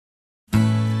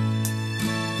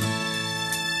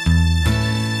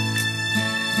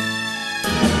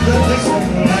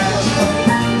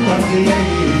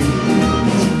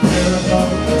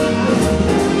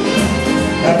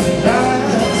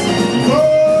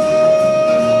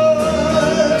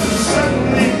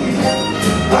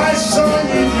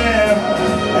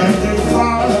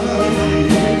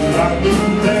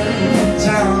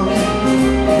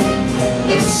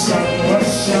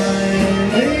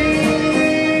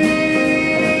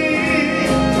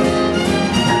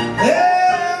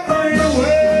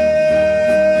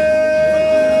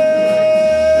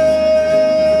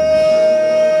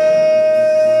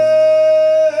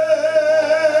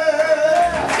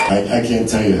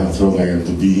how thrilled I am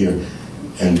to be here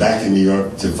and back in New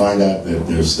York to find out that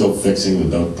they're still fixing the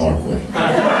Dove Parkway.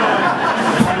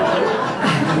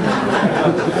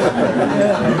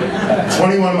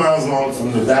 21 miles long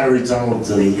from the Battery Tunnel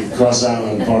to the Cross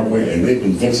Island Parkway, and they've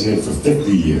been fixing it for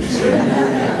 50 years.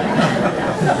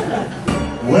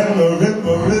 When the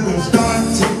rhythm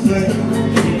starts to play,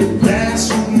 dance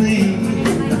with me,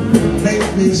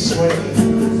 make me sway,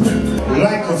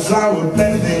 like a flower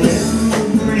bending in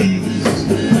the breeze.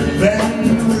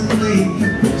 Bend with me,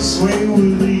 sway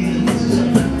with ease.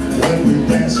 When we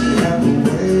dance, we have a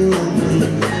way with me.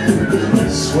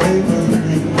 Sway with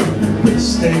me,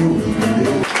 stay with me.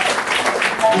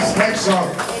 This next song,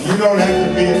 you don't have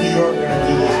to be in New York when I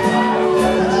do this.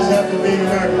 You just have to be in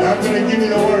America. I'm going to give you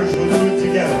the words. We'll do it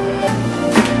together.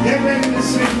 Get ready to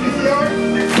sing New York,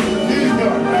 New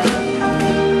York,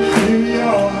 New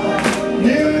York,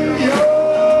 New York.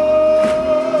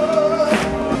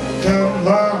 Come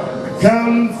on,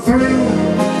 come through.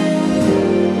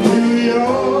 New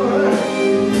York,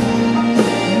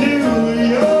 New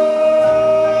York.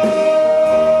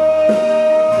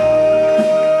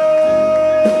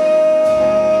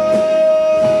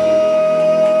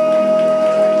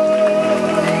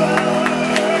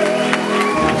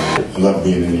 I love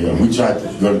being in New York. We tried to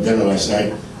go to dinner last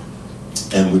night,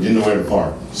 and we didn't know where to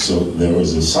park. So there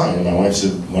was a sign, and my wife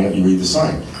said, "Why don't you read the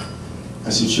sign?" I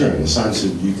said, "Sure." And the sign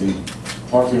said, "You can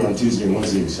park here on Tuesday and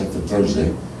Wednesday except for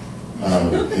Thursday.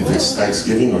 If it's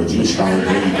Thanksgiving or a Jewish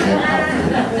holiday, you can't park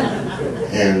here.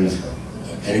 And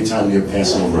anytime near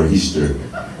Passover or Easter,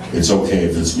 it's okay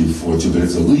if it's before too. But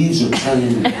if the leaves are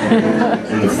turning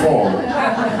in the fall,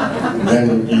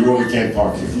 then you really can't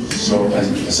park here." So I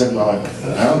said, "Well,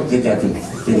 I don't think I can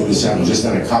figure this out." And just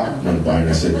then a cop went by and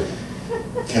I said,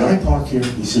 "Can I park here?"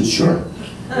 He said, "Sure."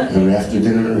 And after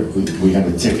dinner, we had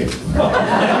a ticket.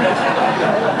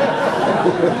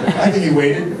 I think he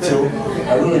waited till,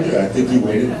 I really do, I think he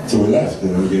waited till we left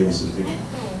and then he gave us a ticket.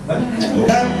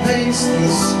 That paints the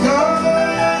sky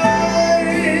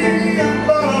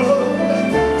above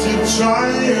to try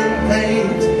and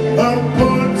paint a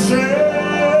portrait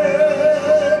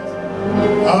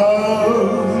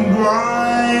of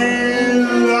my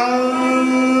love.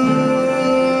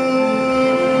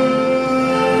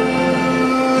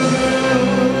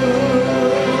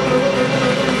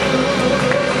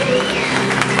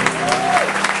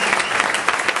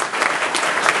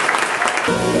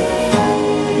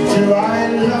 Do I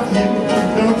love you?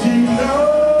 Don't you know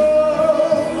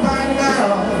by now?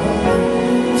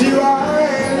 Do I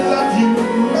love you?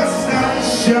 Must I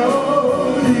show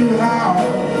you how?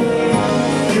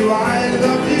 Do I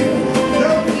love you?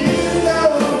 Don't you know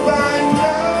by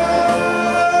now?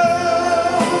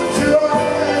 Do I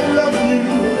love you?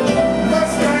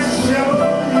 Must I show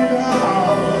you how?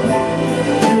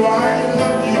 Do I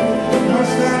love you?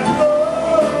 Must I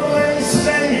always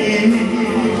say?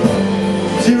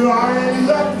 Do I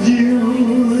love you?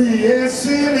 Yes,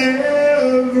 in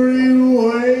every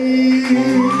way.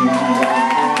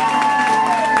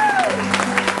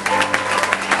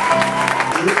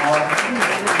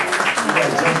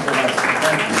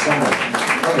 Thank you so much.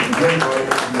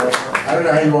 I don't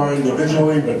know how you are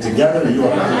individually, but together you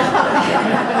are.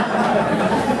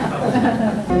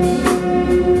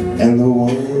 And the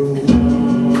world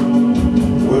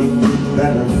would be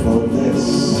better for this.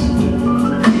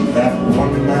 That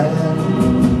one man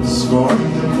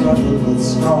scorned another with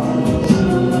scars.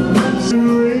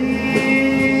 Reach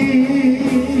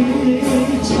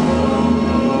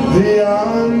the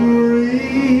unreachable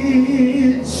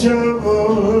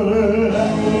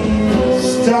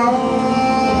star.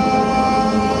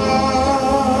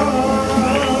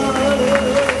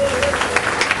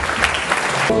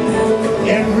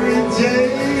 Every day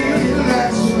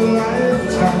lasts a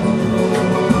lifetime.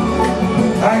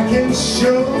 I can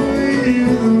show you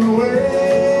the way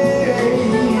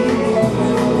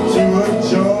to a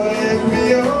joy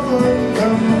beyond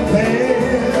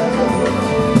compare.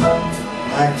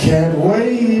 I can't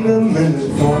wait a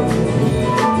minute more.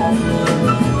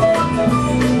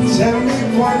 Tell me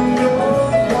wonder,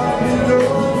 wonder,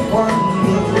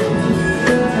 wonder.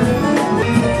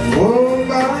 Oh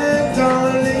my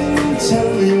darling, tell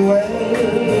me when.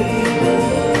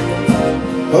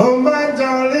 Oh my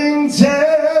darling,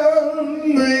 tell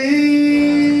me.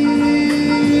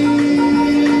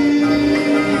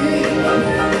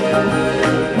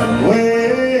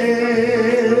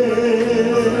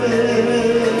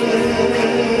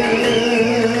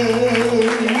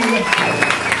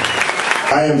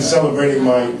 I am celebrating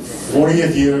my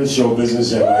 40th year in show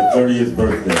business and my 30th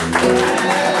birthday.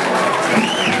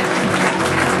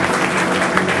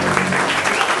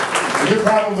 You're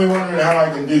probably wondering how I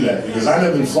can do that, because I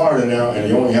live in Florida now, and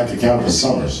you only have to count the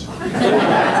summers.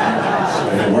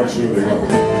 And it works really well.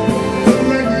 The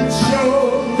record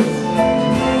shows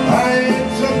I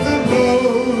took the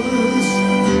blues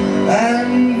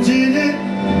and did it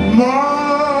my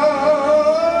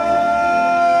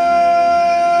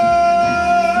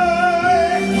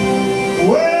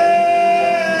way.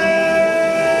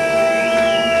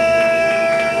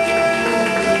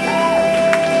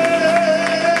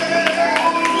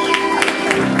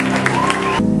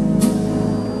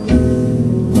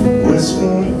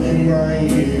 Whisper in my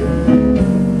ear,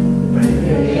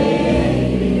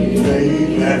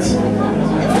 baby, that's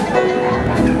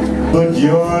put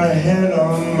your head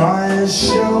on my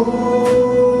shoulder,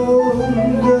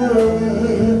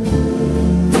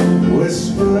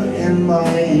 whisper in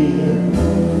my ear,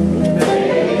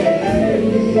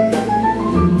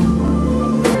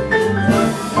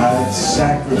 I'd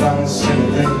sacrifice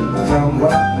anything from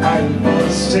what I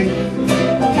must take,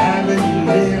 having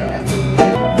near.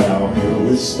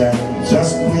 We stand,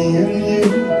 just me and you,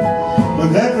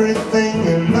 with everything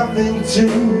and nothing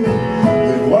too.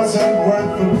 It wasn't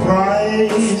worth the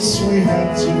price we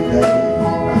had to pay.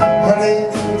 Honey,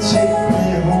 take me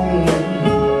home.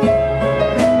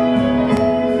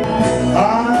 I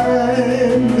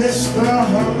miss the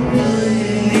hungry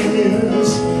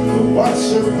years, the once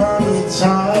upon a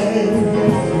time,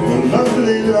 the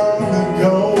lovely long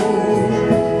ago.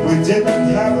 We didn't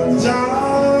have a dime.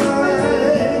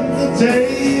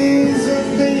 Days of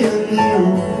me and you.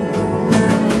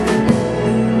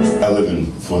 I live in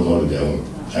Fort Lauderdale,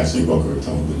 actually Boca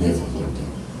Raton, but near Fort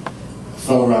Lauderdale. A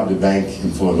fellow robbed a bank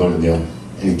in Fort Lauderdale,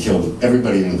 and he killed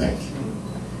everybody in the bank.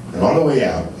 And on the way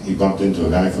out, he bumped into a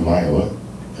guy from Iowa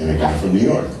and a guy from New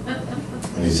York.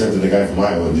 And he said to the guy from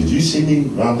Iowa, "Did you see me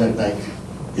rob that bank?"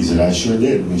 He said, "I sure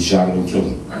did." And he shot him and killed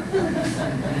him.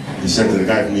 He said to the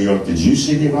guy from New York, "Did you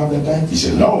see me rob that bank?" He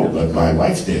said, "No, but my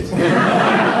wife did."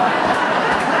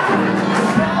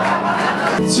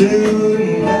 To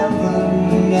never,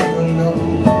 never know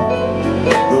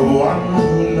the one who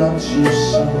loves you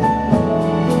so,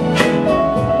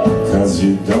 'cause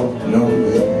you don't know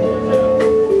me.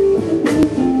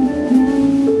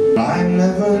 I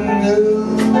never knew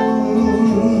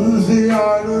the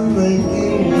art of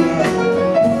making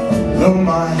love, though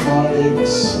my heart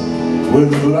aches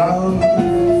with love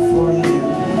for you.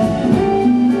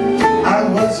 I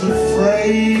was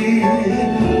afraid,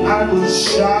 I was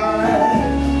shy,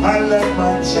 I let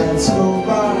my chance go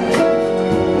by.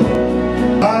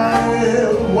 I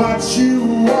watch you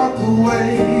walk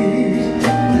away,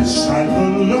 beside the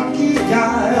lucky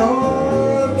guy.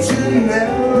 Oh, to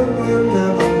never, never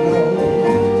know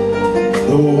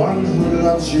the one who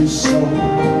loves you so.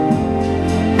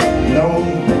 No,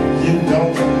 you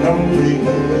don't know me.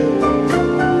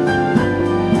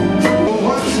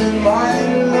 Once in my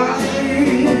life,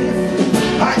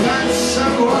 I got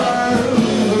someone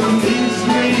who needs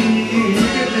me.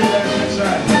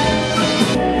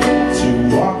 To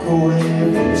walk away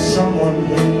from someone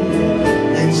who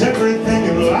means everything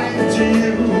in life to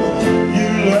you. You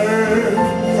learn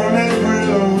from every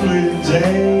lonely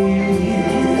day.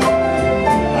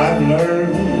 I've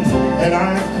learned and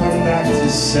I've come back to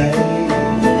say,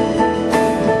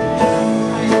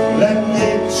 let me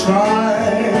try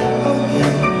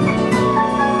again.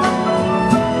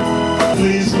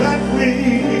 Please let me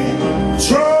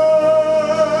try.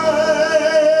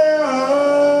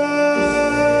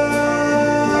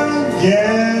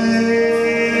 Yeah.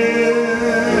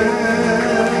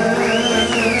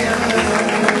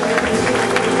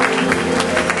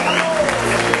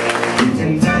 You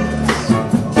can dance,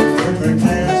 perfect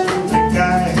dance with the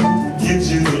guy who gives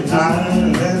you the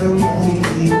eye, let him hold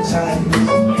you tight.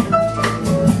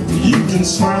 You can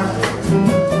smile,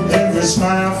 every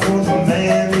smile for the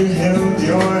man who held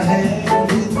your hand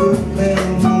in the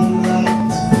pale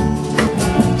moonlight.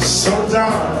 So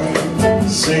darling,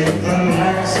 save the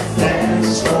last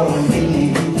dance for me.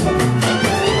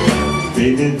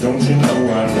 Baby, don't you know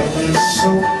I love you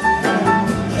so?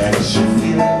 As you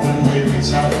feel it when we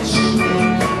touch,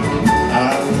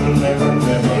 I will never,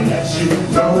 never let you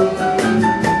go.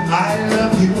 I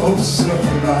love you oh so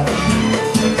much.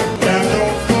 Now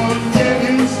don't forget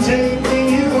who's taking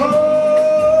you home,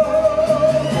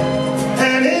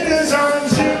 and in his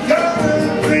arms you're gonna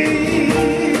be.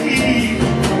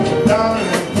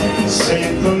 Darling,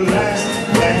 save the last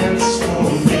dance for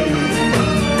me.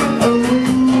 Oh,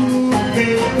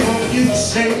 baby, won't you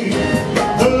save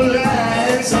the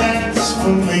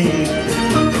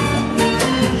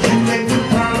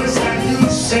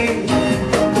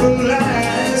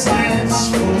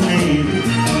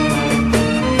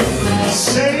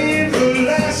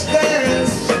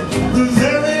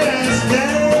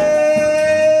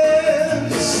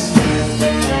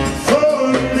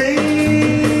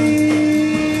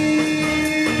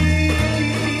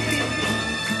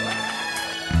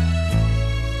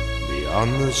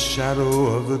shadow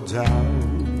of the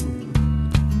town,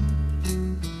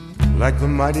 like the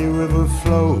mighty river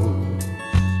flows